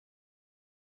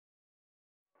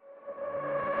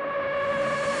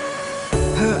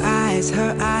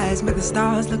her eyes make the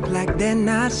stars look like they're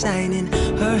not shining.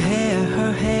 Her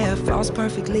hair falls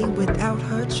perfectly without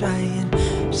her trying.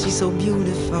 She's so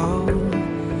beautiful,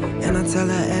 and I tell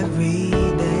her every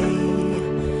day,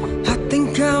 I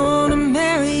think I wanna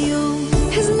marry you.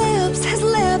 His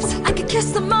lips, I could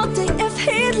kiss them all day if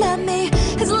he'd let me.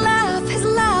 His laugh,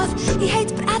 he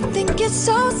hates but I think it's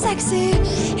so sexy.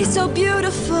 He's so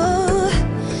beautiful,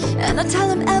 and I tell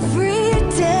him every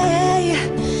day,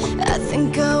 I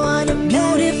think I wanna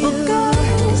marry Beautiful you.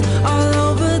 girls all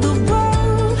over the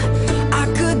world, I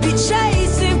could be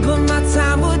chasing, but my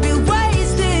time would be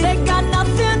wasted. They got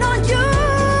nothing on you,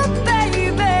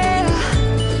 baby.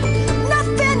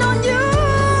 Nothing on you,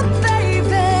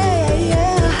 baby.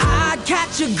 Yeah. I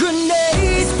catch a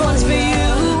grenade, sponge for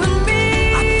you and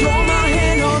me. I throw my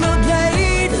hand on a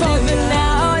blade for you. Living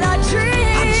out our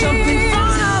dreams. I jump in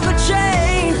front of a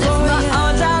train for Lift my you.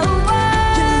 arms out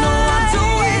wide. You know I'd do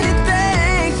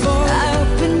anything for I you.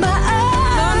 open my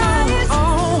eyes.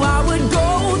 Oh, I would go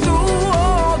through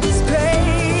all this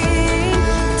pain.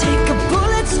 Take a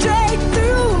bullet straight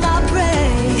through my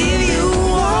brain. If you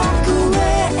walk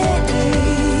away,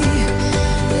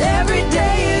 Every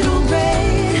day it'll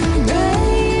rain,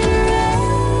 rain,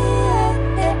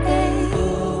 rain.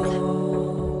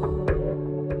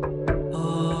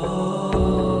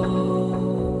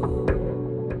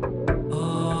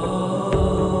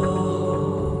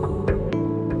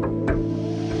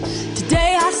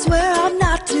 Today I swear I'm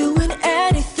not doing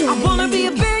anything. I wanna be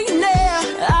a billionaire,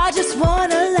 I just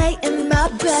wanna lay in my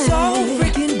bed. so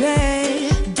freaking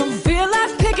bad. Don't feel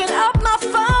like picking up my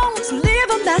phone to leave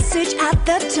a message at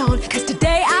the tone. Cause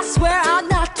today I swear I'm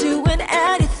not doing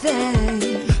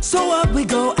anything. So up we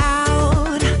go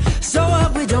out, so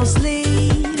up we don't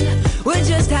sleep. We're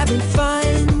just having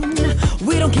fun,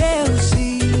 we don't care who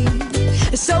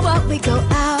sees. So what, we go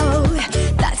out.